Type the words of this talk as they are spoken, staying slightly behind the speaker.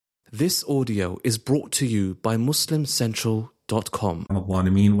This audio is brought to you by MuslimCentral.com.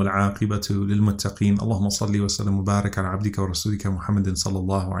 الظالمين والعاقبة للمتقين اللهم صل وسلم وبارك على عبدك ورسولك محمد صلى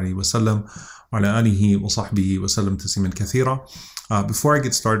الله عليه وسلم وعلى آله وصحبه وسلم تسليما كثيرا. Before I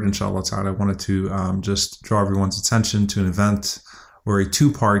get started, inshallah ta'ala, I wanted to just draw everyone's attention to an event or a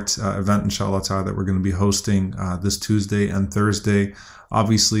two-part event, inshallah ta'ala, that we're going to be hosting this Tuesday and Thursday.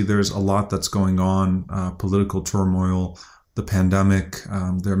 Obviously, there's a lot that's going on, political turmoil, the pandemic.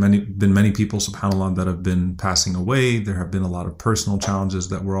 There have been many people, subhanAllah, that have been passing away. There have been a lot of personal challenges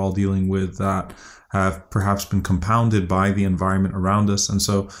that we're all dealing with that have perhaps been compounded by the environment around us. And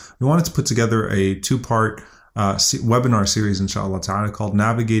so we wanted to put together a two-part webinar series, inshallah ta'ala, called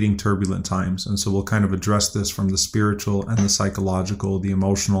Navigating Turbulent Times. And so we'll kind of address this from the spiritual and the psychological, the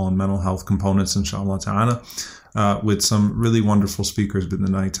emotional and mental health components, inshallah ta'ala, with some really wonderful speakers,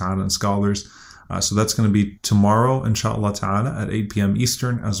 bidhnillahi ta'ala, and scholars. So that's going to be tomorrow, inshallah ta'ala, at 8 p.m.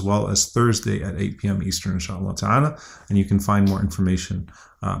 Eastern, as well as Thursday at 8 p.m. Eastern, inshallah ta'ala. And you can find more information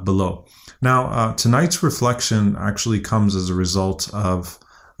below. Now, tonight's reflection actually comes as a result of,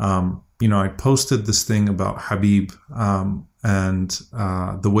 I posted this thing about Habib and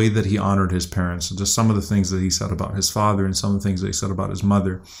the way that he honored his parents, and just some of the things that he said about his father and some of the things that he said about his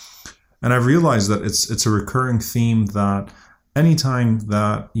mother. And I've realized that it's a recurring theme that anytime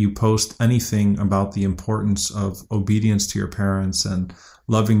that you post anything about the importance of obedience to your parents and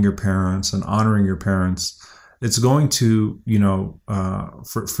loving your parents and honoring your parents, it's going to,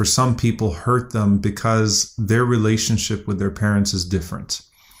 for some people hurt them because their relationship with their parents is different.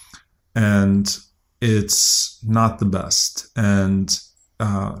 And it's not the best. And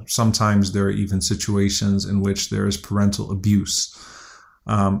sometimes there are even situations in which there is parental abuse.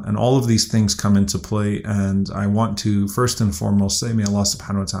 And all of these things come into play. And I want to first and foremost say, may Allah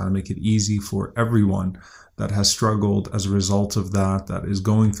subhanahu wa ta'ala make it easy for everyone that has struggled as a result of that is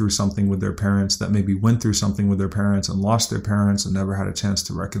going through something with their parents, that maybe went through something with their parents and lost their parents and never had a chance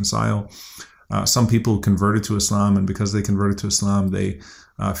to reconcile. Some people converted to Islam, and because they converted to Islam, they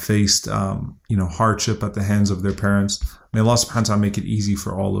faced, hardship at the hands of their parents. May Allah subhanahu wa ta'ala make it easy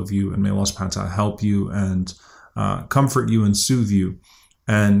for all of you, and may Allah subhanahu wa ta'ala help you and comfort you and soothe you,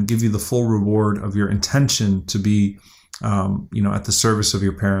 and give you the full reward of your intention to be, at the service of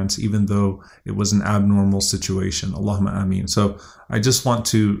your parents, even though it was an abnormal situation. Allahumma ameen. So I just want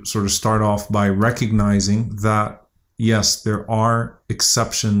to sort of start off by recognizing that, yes, there are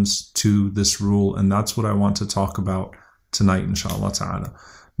exceptions to this rule, and that's what I want to talk about tonight, inshallah ta'ala.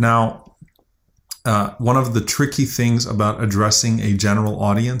 Now, one of the tricky things about addressing a general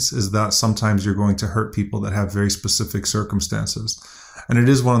audience is that sometimes you're going to hurt people that have very specific circumstances. And it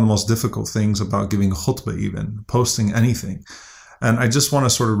is one of the most difficult things about giving a khutbah, even posting anything. And I just want to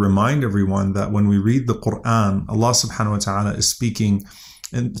sort of remind everyone that when we read the Quran, Allah subhanahu wa ta'ala is speaking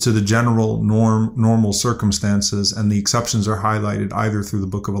to the general normal circumstances, and the exceptions are highlighted either through the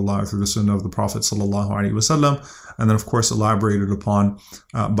Book of Allah or through the Sunnah of the Prophet sallallahu alaihi wasallam, and then of course elaborated upon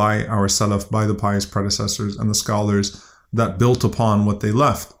by our Salaf, by the pious predecessors and the scholars that built upon what they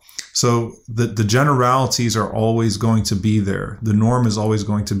left. So the generalities are always going to be there. The norm is always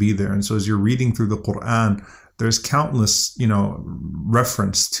going to be there. And so as you're reading through the Quran, there's countless,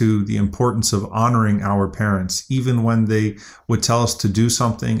 reference to the importance of honoring our parents, even when they would tell us to do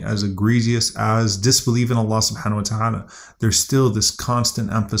something as egregious as disbelieve in Allah subhanahu wa ta'ala. There's still this constant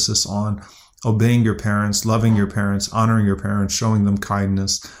emphasis on obeying your parents, loving your parents, honoring your parents, showing them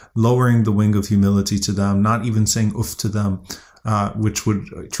kindness, lowering the wing of humility to them, not even saying uff to them, which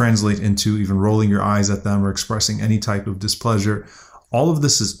would translate into even rolling your eyes at them or expressing any type of displeasure. All of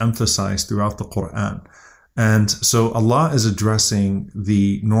this is emphasized throughout the Quran. And so Allah is addressing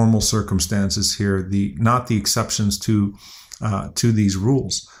the normal circumstances here, not the exceptions to these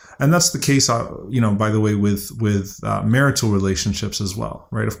rules. And that's the case, by the way, with marital relationships as well,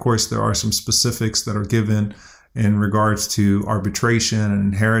 right? Of course, there are some specifics that are given in regards to arbitration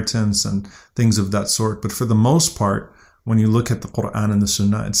and inheritance and things of that sort. But for the most part, when you look at the Quran and the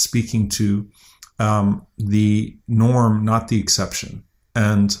Sunnah, it's speaking to the norm, not the exception.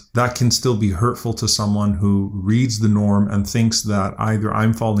 And that can still be hurtful to someone who reads the norm and thinks that either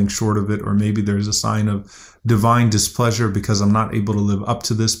I'm falling short of it, or maybe there's a sign of divine displeasure because I'm not able to live up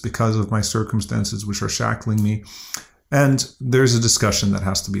to this because of my circumstances which are shackling me. And there's a discussion that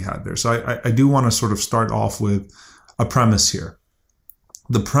has to be had there. So I do want to sort of start off with a premise here.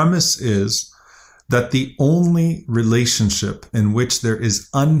 The premise is that the only relationship in which there is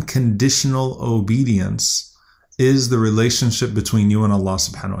unconditional obedience is the relationship between you and Allah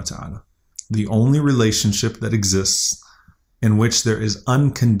subhanahu wa ta'ala. The only relationship that exists in which there is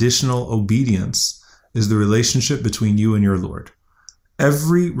unconditional obedience is the relationship between you and your Lord.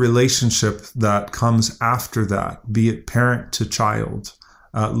 every relationship that comes after that, be it parent to child,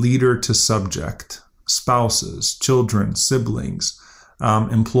 leader to subject, spouses, children, siblings,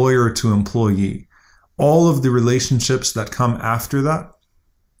 employer to employee, all of the relationships that come after that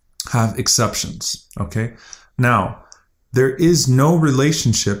have exceptions, okay? Now, there is no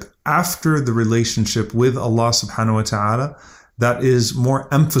relationship after the relationship with Allah subhanahu wa ta'ala that is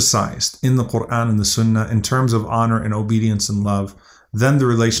more emphasized in the Quran and the Sunnah in terms of honor and obedience and love than the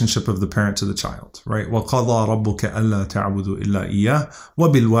relationship of the parent to the child, right? وَقَضَى رَبُّكَ أَلَّا تَعْبُدُوا إِلَّا إِيَّاهُ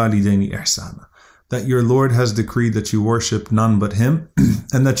وَبِالْوَالِدَيْنِ إِحْسَانًا. That your Lord has decreed that you worship none but Him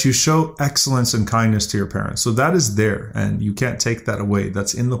and that you show excellence and kindness to your parents. So that is there and you can't take that away.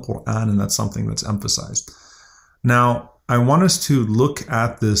 That's in the Quran and that's something that's emphasized. Now, I want us to look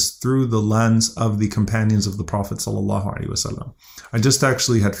at this through the lens of the companions of the Prophet ﷺ. I just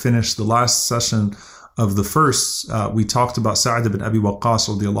actually had finished the last session of the first. We talked about Sa'd ibn Abi Waqqas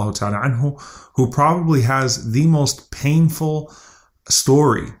radiallahu ta'ala anhu, who probably has the most painful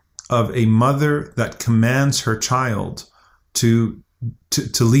story of a mother that commands her child to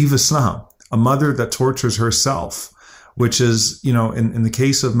leave Islam, a mother that tortures herself, which is, in the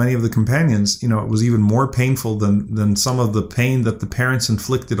case of many of the companions, it was even more painful than some of the pain that the parents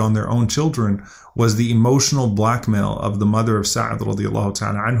inflicted on their own children, was the emotional blackmail of the mother of Sa'd radiallahu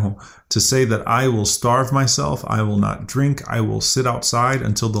ta'ala anhu to say that I will starve myself, I will not drink, I will sit outside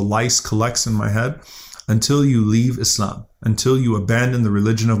until the lice collects in my head, until you leave Islam, until you abandon the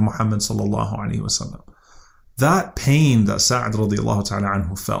religion of Muhammad sallallahu alaihi wasallam. That pain that Sa'd radiallahu ta'ala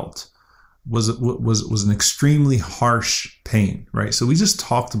anhu felt was an extremely harsh pain, right? So we just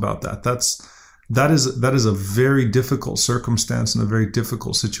talked about that. That is a very difficult circumstance and a very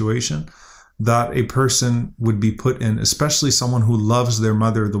difficult situation that a person would be put in, especially someone who loves their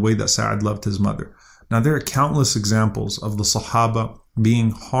mother the way that Sa'd loved his mother. Now, there are countless examples of the Sahaba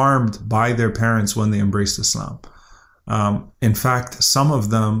being harmed by their parents when they embraced Islam. In fact, some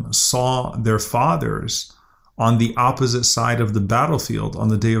of them saw their fathers on the opposite side of the battlefield on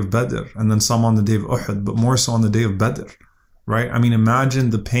the day of Badr, and then some on the day of Uhud, but more so on the day of Badr, right? I mean, imagine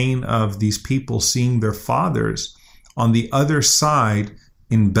the pain of these people seeing their fathers on the other side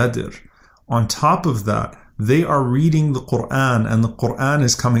in Badr. On top of that, they are reading the Quran, and the Quran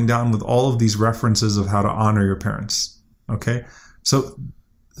is coming down with all of these references of how to honor your parents, okay? So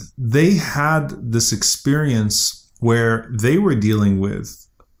they had this experience where they were dealing with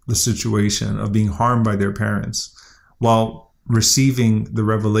the situation of being harmed by their parents while receiving the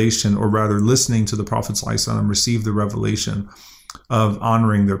revelation, or rather listening to the Prophet ﷺ receive the revelation of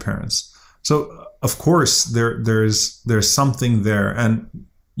honoring their parents. So of course there's something there, and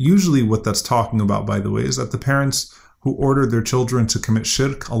usually what that's talking about, by the way, is that the parents who ordered their children to commit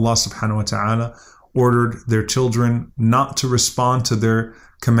shirk, Allah subhanahu wa ta'ala ordered their children not to respond to their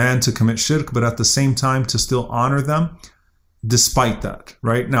command to commit shirk, but at the same time to still honor them despite that,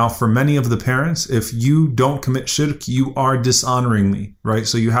 right? Now, for many of the parents, if you don't commit shirk, you are dishonoring me, right?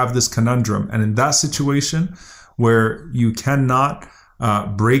 So you have this conundrum. And in that situation where you cannot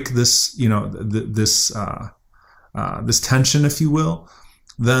break this, this tension, if you will,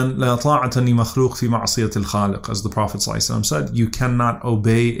 then لا طاعة لمخلوق في معصية الخالق, as the Prophet ﷺ said, you cannot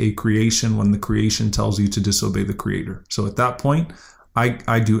obey a creation when the creation tells you to disobey the Creator. So at that point,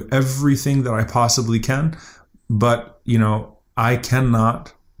 I do everything that I possibly can, but I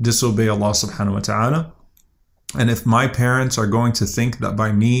cannot disobey Allah subhanahu wa ta'ala. And if my parents are going to think that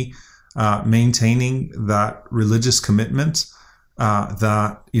by me maintaining that religious commitment,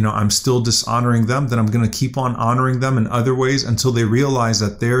 that I'm still dishonoring them, then I'm going to keep on honoring them in other ways until they realize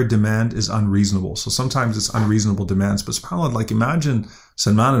that their demand is unreasonable. So sometimes it's unreasonable demands, but subhanAllah, like imagine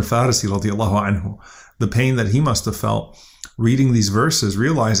Salman al-Farisi radiallahu anhu, the pain that he must have felt reading these verses,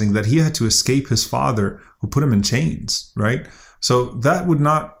 realizing that he had to escape his father who put him in chains, right? So that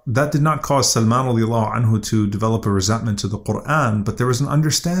did not cause Salman radiallahu anhu to develop a resentment to the Quran, but there was an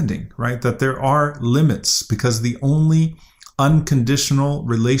understanding, right, that there are limits, because the only unconditional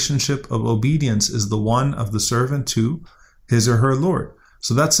relationship of obedience is the one of the servant to his or her Lord.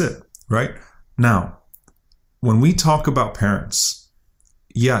 So that's it, right? Now, when we talk about parents,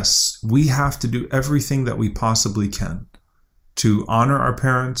 yes, we have to do everything that we possibly can to honor our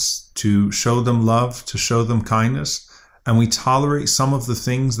parents, to show them love, to show them kindness. And we tolerate some of the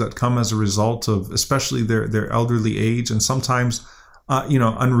things that come as a result of, especially their elderly age, and sometimes,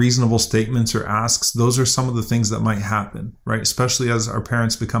 unreasonable statements or asks. Those are some of the things that might happen, right? Especially as our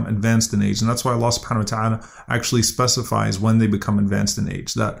parents become advanced in age. And that's why Allah subhanahu wa ta'ala actually specifies when they become advanced in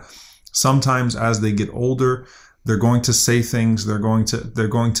age, that sometimes as they get older, They're going to say things. They're going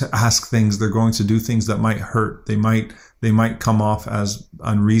to ask things. They're going to do things that might hurt. They might come off as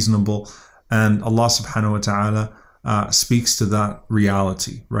unreasonable. And Allah subhanahu wa ta'ala speaks to that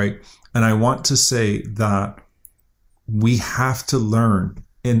reality, right? And I want to say that we have to learn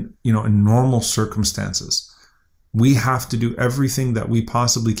in normal circumstances. We have to do everything that we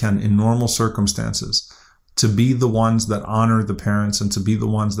possibly can in normal circumstances to be the ones that honor the parents and to be the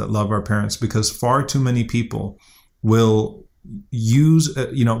ones that love our parents, because far too many people will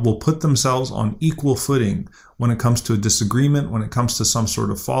will put themselves on equal footing when it comes to a disagreement, when it comes to some sort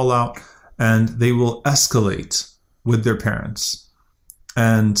of fallout, and they will escalate with their parents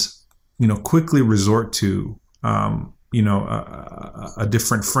and, quickly resort to, a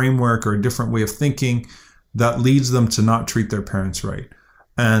different framework or a different way of thinking that leads them to not treat their parents right.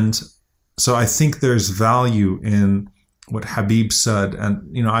 And so I think there's value in what Habib said.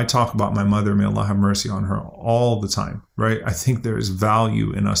 And, I talk about my mother, may Allah have mercy on her, all the time, right? I think there is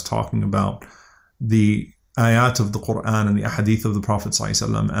value in us talking about the ayat of the Quran and the ahadith of the Prophet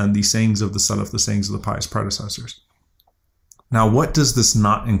ﷺ and the sayings of the Salaf, the sayings of the pious predecessors. Now, what does this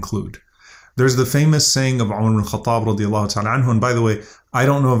not include? There's the famous saying of Umar ibn Khattab radiallahu ta'ala anhu. And by the way, I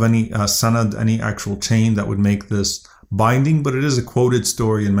don't know of any sanad, any actual chain that would make this binding, but it is a quoted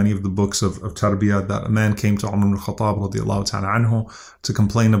story in many of the books of Tarbiyah that a man came to Umar ibn Khattab radiallahu ta'ala anhu to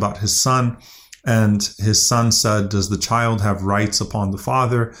complain about his son. And his son said, does the child have rights upon the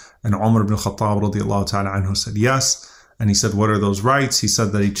father? And Umar ibn Khattab radiallahu ta'ala anhu said, yes. And he said, what are those rights? He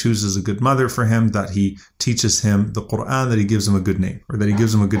said that he chooses a good mother for him, that he teaches him the Quran, that he gives him a good name, or that he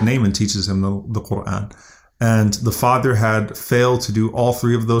gives him a good name and teaches him the Quran. And the father had failed to do all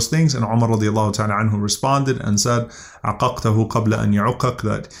three of those things. And Umar radiallahu ta'ala anhu responded and said, عَقَقْتَهُ قَبْلَ أَنْ يَعُقَّكَ,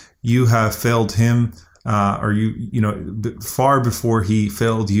 that you have failed him, far before he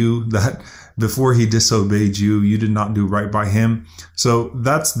failed you, that before he disobeyed you, you did not do right by him. So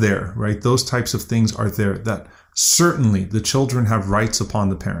that's there, right? Those types of things are there, that certainly the children have rights upon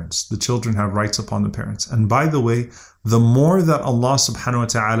the parents. The children have rights upon the parents. And by the way, the more that Allah subhanahu wa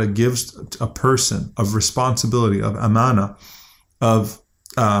ta'ala gives a person of responsibility, of amana, of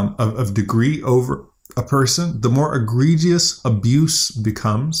degree over a person, the more egregious abuse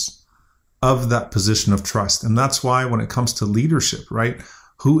becomes of that position of trust. And that's why when it comes to leadership, right,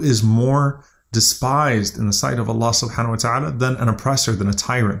 who is more despised in the sight of Allah subhanahu wa ta'ala than an oppressor, than a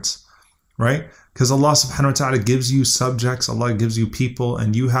tyrant, right? Because Allah subhanahu wa ta'ala gives you subjects, Allah gives you people,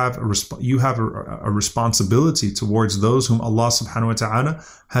 and you have a responsibility towards those whom Allah subhanahu wa ta'ala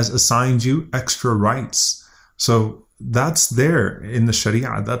has assigned you extra rights. So that's there in the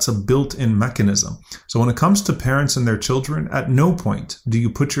Sharia. That's a built-in mechanism. So when it comes to parents and their children, at no point do you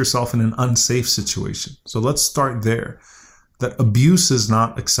put yourself in an unsafe situation. So let's start there. That abuse is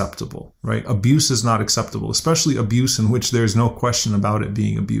not acceptable, right? Abuse is not acceptable, especially abuse in which there's no question about it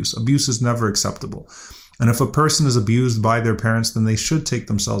being abuse. Abuse is never acceptable. And if a person is abused by their parents, then they should take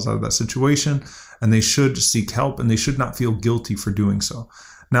themselves out of that situation and they should seek help and they should not feel guilty for doing so.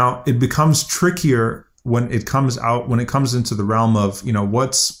 Now, it becomes trickier when it comes into the realm of,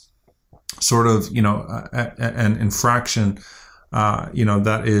 what's sort of, an infraction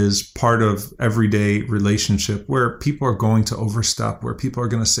that is part of everyday relationship, where people are going to overstep, where people are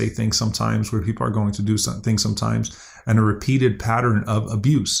going to say things sometimes, where people are going to do things sometimes, and a repeated pattern of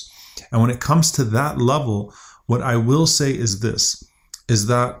abuse. And when it comes to that level, what I will say is this, is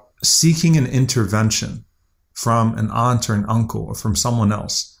that seeking an intervention from an aunt or an uncle or from someone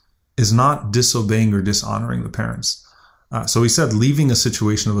else is not disobeying or dishonoring the parents. So he said, leaving a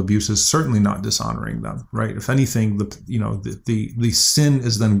situation of abuse is certainly not dishonoring them, right? If anything, the sin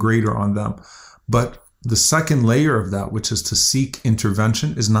is then greater on them. But the second layer of that, which is to seek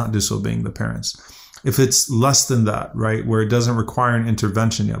intervention, is not disobeying the parents. If it's less than that, right, where it doesn't require an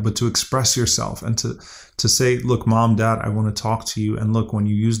intervention yet, but to express yourself and to say, look, mom, dad, I want to talk to you. And look, when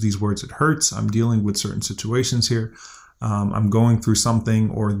you use these words, it hurts. I'm dealing with certain situations here. I'm going through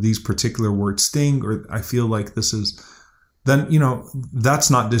something, or these particular words sting, or I feel like this is... then, that's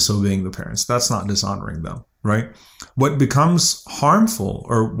not disobeying the parents. That's not dishonoring them, right? What becomes harmful,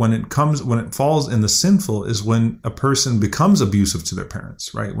 or when it falls in the sinful, is when a person becomes abusive to their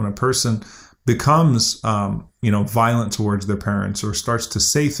parents, right? When a person becomes, violent towards their parents, or starts to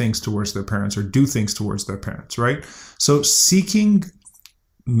say things towards their parents, or do things towards their parents, right? So seeking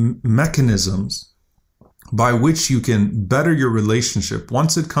mechanisms by which you can better your relationship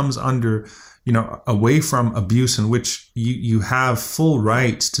once it comes under, away from abuse, in which you have full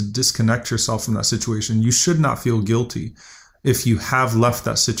rights to disconnect yourself from that situation. You should not feel guilty if you have left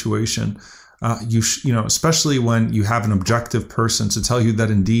that situation especially when you have an objective person to tell you that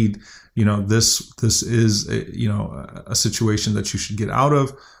indeed, this is a situation that you should get out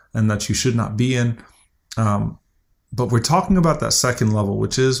of and that you should not be in. But we're talking about that second level,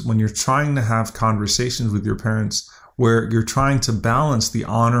 which is when you're trying to have conversations with your parents where you're trying to balance the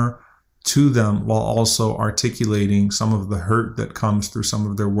honor to them while also articulating some of the hurt that comes through some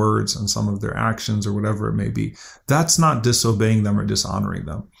of their words and some of their actions or whatever it may be. That's not disobeying them or dishonoring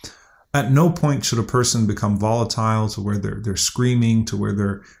them. At no point should a person become volatile to where they're screaming, to where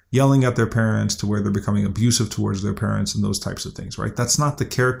they're yelling at their parents, to where they're becoming abusive towards their parents and those types of things, right? That's not the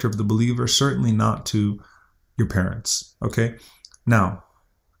character of the believer, certainly not to your parents, okay? Now,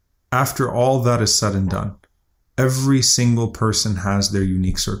 after all that is said and done, every single person has their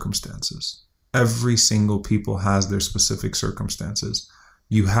unique circumstances. Every single people has their specific circumstances.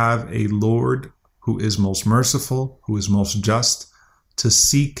 You have a Lord who is most merciful, who is most just, to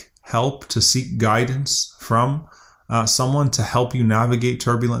seek help, to seek guidance from someone to help you navigate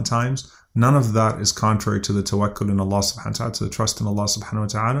turbulent times. None of that is contrary to the tawakkul in Allah subhanahu wa ta'ala, to the trust in Allah subhanahu wa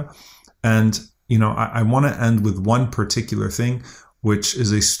ta'ala. And, I want to end with one particular thing, which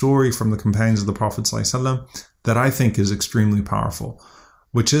is a story from the companions of the Prophet ﷺ that I think is extremely powerful,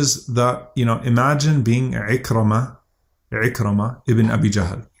 which is that, imagine being Ikrama ibn Abi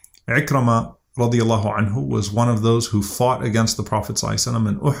Jahl. Ikrama radiyallahu anhu was one of those who fought against the Prophet ﷺ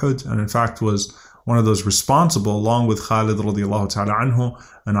in Uhud, and in fact was one of those responsible, along with Khalid radiyallahu ta'ala anhu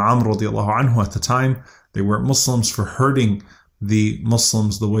and Amr radiyallahu anhu at the time. They weren't Muslims, for hurting the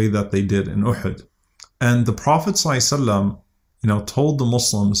Muslims the way that they did in Uhud. And the Prophet ﷺ, told the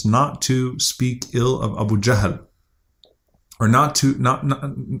Muslims not to speak ill of Abu Jahl, or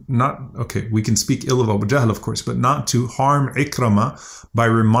okay, we can speak ill of Abu Jahl, of course, but not to harm Ikrama by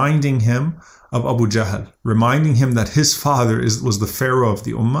reminding him of Abu Jahl, reminding him that his father was the pharaoh of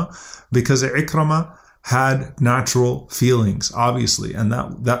the ummah, because Ikrama had natural feelings, obviously, and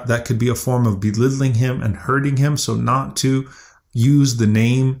that could be a form of belittling him and hurting him. So not to use the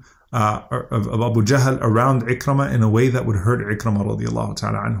name of Abu Jahl around Ikrama in a way that would hurt Ikrama radiallahu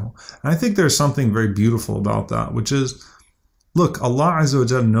ta'ala anhu. And I think there's something very beautiful about that, which is, look, Allah Azza wa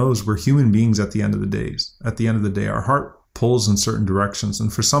Jal knows we're human beings at the end of the days. At the end of the day, our heart pulls in certain directions.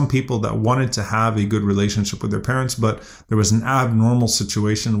 And for some people that wanted to have a good relationship with their parents, but there was an abnormal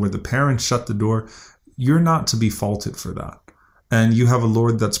situation where the parents shut the door, you're not to be faulted for that. And you have a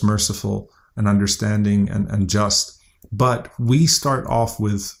Lord that's merciful and understanding and just. But we start off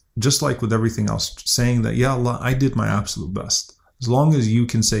with, just like with everything else, saying that, Ya Allah, I did my absolute best. As long as you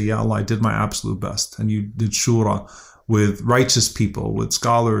can say, Ya Allah, I did my absolute best, and you did shura with righteous people, with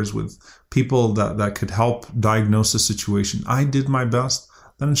scholars, with people that could help diagnose the situation, I did my best,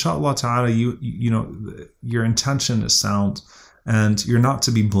 then inshallah ta'ala, your intention is sound, and you're not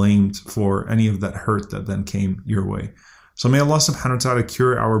to be blamed for any of that hurt that then came your way. So may Allah subhanahu wa ta'ala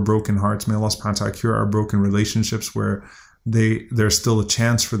cure our broken hearts. May Allah subhanahu wa ta'ala cure our broken relationships where there's still a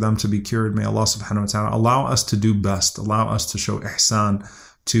chance for them to be cured. May Allah subhanahu wa ta'ala allow us to do best, allow us to show ihsan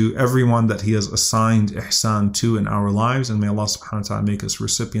to everyone that He has assigned ihsan to in our lives, and may Allah subhanahu wa ta'ala make us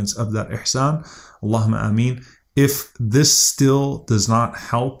recipients of that ihsan. Allahumma ameen. If this still does not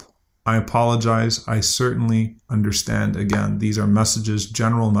help, I apologize. I certainly understand. Again, these are messages,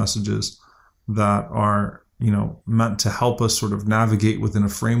 general messages that are meant to help us sort of navigate within a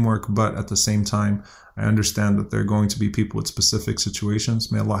framework, but at the same time, I understand that there are going to be people with specific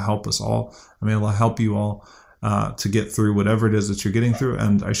situations. May Allah help us all, and may Allah help you all to get through whatever it is that you're getting through.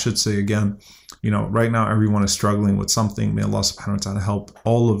 And I should say again, right now everyone is struggling with something. May Allah subhanahu wa ta'ala help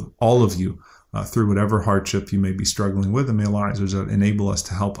all of you through whatever hardship you may be struggling with, and may Allah Azza wa Jalla enable us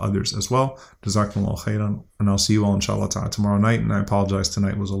to help others as well. Jazakumullahu khairan, and I'll see you all inshallah ta'ala tomorrow night. And I apologize,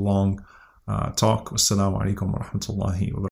 tonight was a long talk. Wassalamu alaikum wa rahmatullahi wa barakatuh.